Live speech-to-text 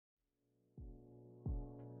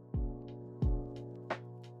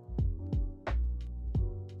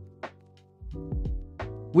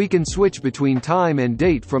We can switch between time and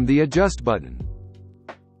date from the Adjust button.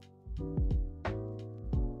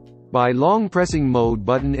 By long pressing Mode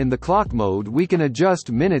button in the clock mode, we can adjust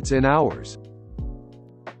minutes and hours.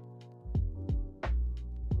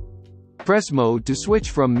 Press Mode to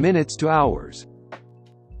switch from minutes to hours.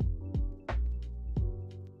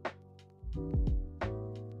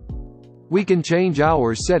 We can change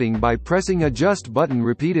hours setting by pressing Adjust button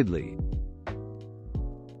repeatedly.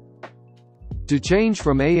 To change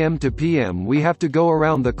from AM to PM, we have to go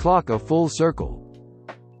around the clock a full circle.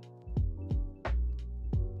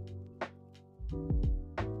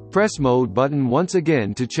 Press Mode button once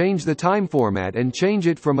again to change the time format and change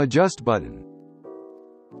it from Adjust button.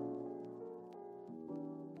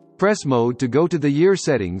 Press Mode to go to the year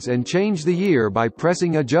settings and change the year by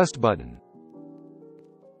pressing Adjust button.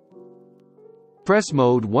 Press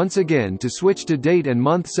Mode once again to switch to date and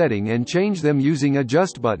month setting and change them using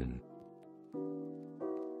Adjust button.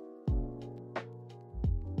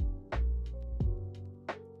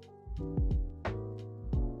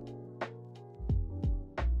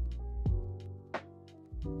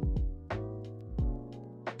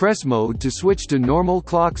 Press Mode to switch to normal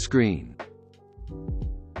clock screen.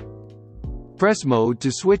 Press Mode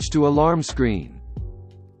to switch to alarm screen.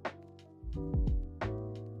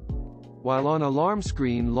 While on alarm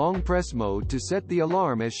screen, long press Mode to set the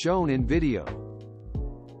alarm as shown in video.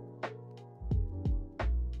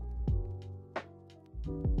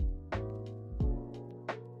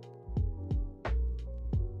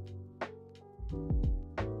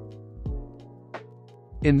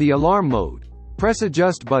 In the alarm mode, press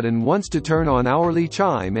Adjust button once to turn on hourly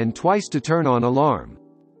chime and twice to turn on alarm.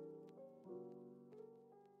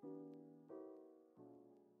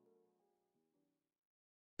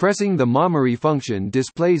 Pressing the memory function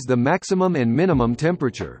displays the maximum and minimum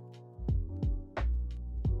temperature.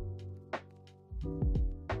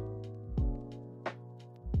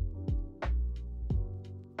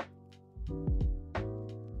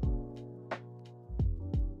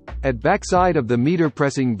 At backside of the meter,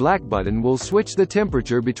 pressing black button will switch the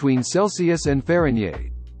temperature between Celsius and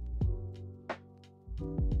Fahrenheit.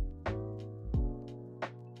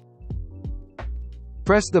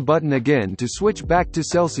 Press the button again to switch back to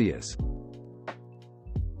Celsius.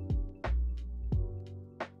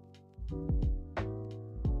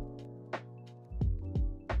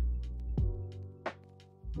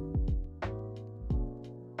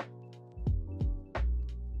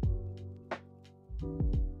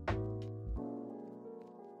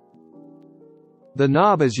 The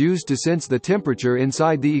knob is used to sense the temperature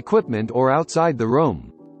inside the equipment or outside the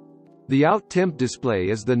room. The out temp display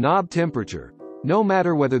is the knob temperature, no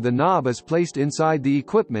matter whether the knob is placed inside the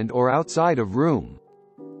equipment or outside of room.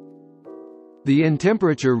 The in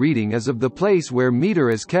temperature reading is of the place where meter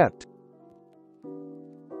is kept.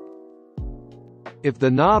 If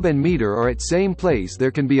the knob and meter are at same place,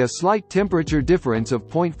 there can be a slight temperature difference of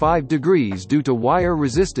 0.5 degrees due to wire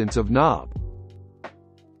resistance of knob.